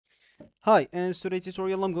Hi, in today's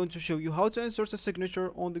tutorial I'm going to show you how to insert a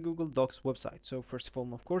signature on the Google Docs website. So first of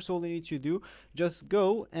all, all you need to do, just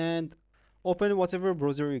go and open whatever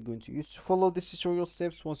browser you're going to use. Follow the tutorial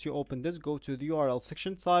steps. Once you open this, go to the URL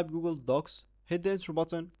section, type Google Docs, hit the enter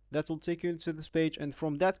button. That will take you into this page, and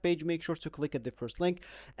from that page make sure to click at the first link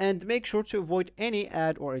and make sure to avoid any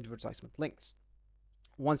ad or advertisement links.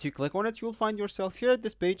 Once you click on it, you'll find yourself here at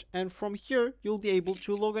this page, and from here you'll be able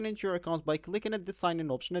to log in into your account by clicking at the sign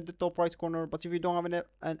in option at the top right corner. But if you don't have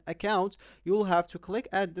an account, you'll have to click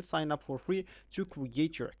at the sign up for free to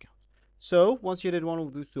create your account. So once you did one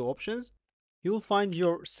of those two options, you'll find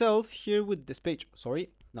yourself here with this page. Sorry,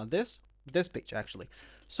 not this page actually.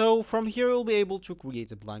 So from here you'll be able to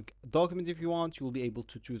create a blank document. If you want, you'll be able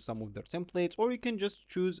to choose some of their templates, or you can just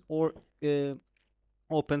choose or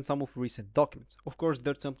open some of recent documents. Of course,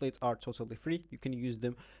 their templates are totally free. You can use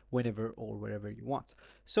them whenever or wherever you want.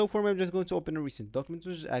 So for me, I'm just going to open a recent document,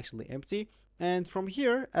 which is actually empty. And from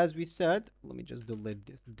here, as we said, let me just delete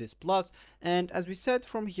this plus. And as we said,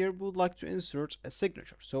 from here, we would like to insert a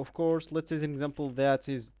signature. So of course, let's say an example that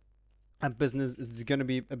is a business is going to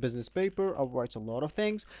be a business paper. I'll write a lot of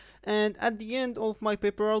things, and at the end of my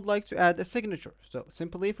paper I would like to add a signature. So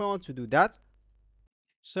simply, if I want to do that,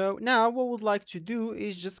 so now what we would like to do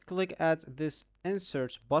is just click at this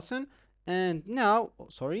insert button, and now, oh,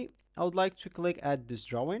 sorry, I would like to click at this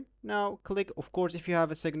drawing. Now click, of course, if you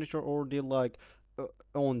have a signature already like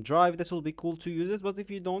on Drive, this will be cool to use this, but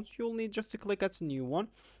if you don't, you'll need just to click at a new one.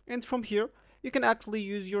 And from here, you can actually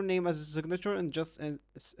use your name as a signature and just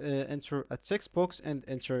enter a text box and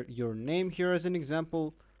enter your name here as an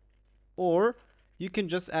example, or you can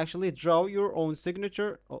just actually draw your own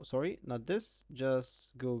signature. Oh, sorry, not this,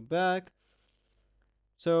 just go back.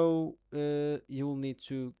 So you will need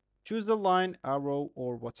to choose the line, arrow,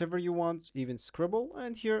 or whatever you want, even scribble,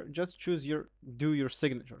 and here just choose do your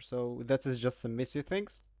signature. So that is just some messy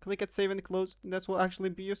things. Click at save and close, and that will actually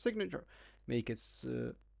be your signature. Make it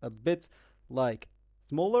a bit like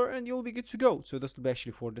smaller and you'll be good to go. So this will be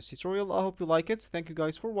actually for this tutorial. I hope you like it. Thank you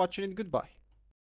guys for watching, and goodbye.